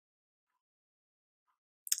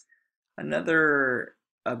Another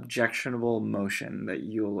objectionable motion that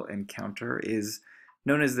you'll encounter is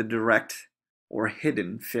known as the direct or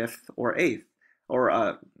hidden fifth or eighth or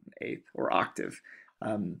octave.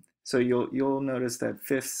 So you'll notice that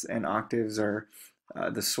fifths and octaves are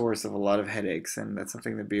the source of a lot of headaches, and that's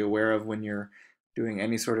something to be aware of when you're doing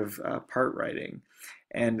any sort of part writing.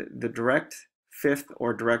 And the direct fifth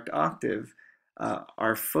or direct octave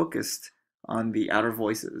are focused on the outer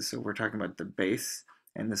voices. So we're talking about the bass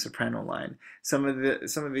and the soprano line. Some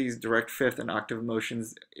of these direct fifth and octave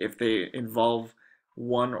motions, if they involve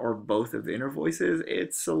one or both of the inner voices,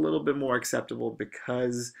 it's a little bit more acceptable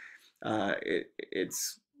because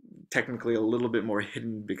it's technically a little bit more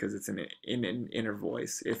hidden because it's in an inner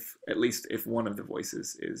voice, if at least if one of the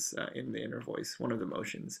voices is in the inner voice, one of the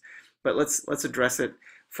motions. But let's address it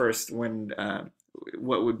first when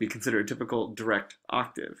what would be considered a typical direct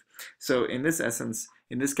octave. So in this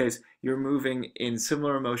case, you're moving in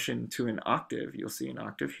similar motion to an octave. You'll see an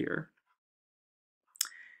octave here.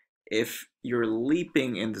 If you're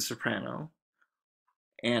leaping in the soprano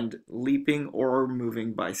and leaping or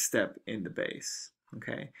moving by step in the bass.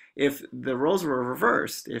 Okay. If the roles were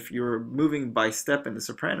reversed, if you're moving by step in the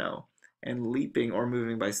soprano and leaping or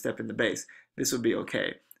moving by step in the bass, this would be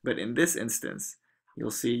okay. But in this instance, you'll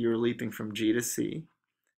see you're leaping from G to C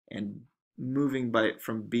and moving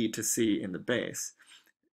from B to C in the bass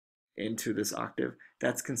into this octave.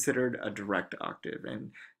 That's considered a direct octave,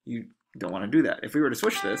 and you don't want to do that. If we were to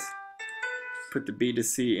switch this, put the B to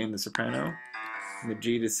C in the soprano, and the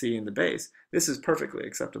G to C in the bass, this is perfectly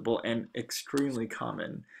acceptable and extremely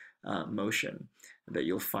common motion that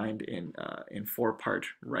you'll find in four-part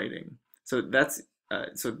writing. So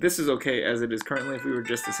so this is okay as it is currently. If we were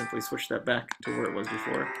just to simply switch that back to where it was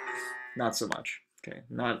before, not so much. Okay,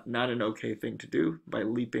 not an okay thing to do by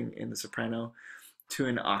leaping in the soprano to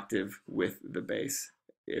an octave with the bass.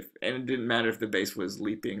 And it didn't matter if the bass was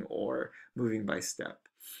leaping or moving by step.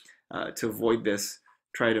 To avoid this,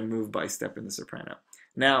 try to move by step in the soprano.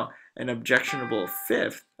 Now, an objectionable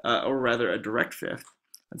fifth, or rather a direct fifth.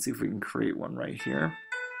 Let's see if we can create one right here.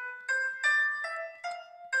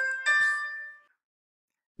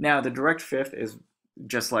 Now, the direct fifth is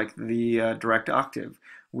just like the direct octave,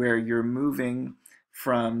 where you're moving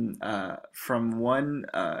from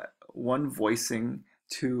one voicing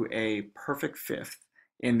to a perfect fifth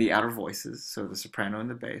in the outer voices, so the soprano and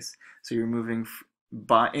the bass. So you're moving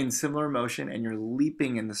in similar motion, and you're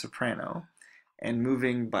leaping in the soprano and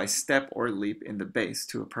moving by step or leap in the bass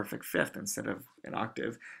to a perfect fifth instead of an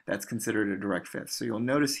octave. That's considered a direct fifth. So you'll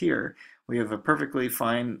notice here we have a perfectly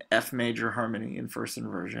fine F major harmony in first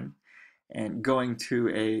inversion, and going to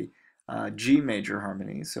a G major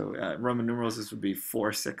harmony. So Roman numerals, this would be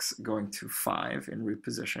 4, 6, going to 5 in root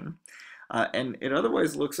position. And it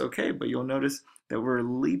otherwise looks okay, but you'll notice that we're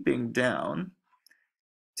leaping down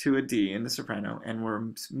to a D in the soprano, and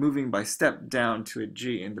we're moving by step down to a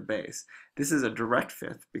G in the bass. This is a direct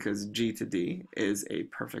fifth because G to D is a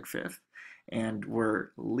perfect fifth, and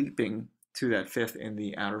we're leaping to that fifth in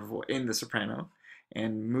the in the soprano,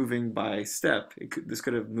 and moving by step. This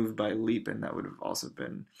could have moved by leap, and that would have also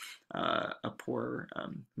been a poor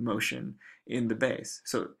motion in the bass.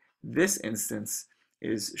 So this instance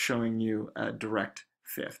is showing you a direct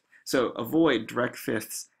fifth. So avoid direct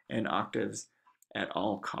fifths and octaves at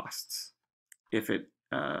all costs if it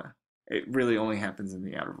really only happens in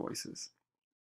the outer voices.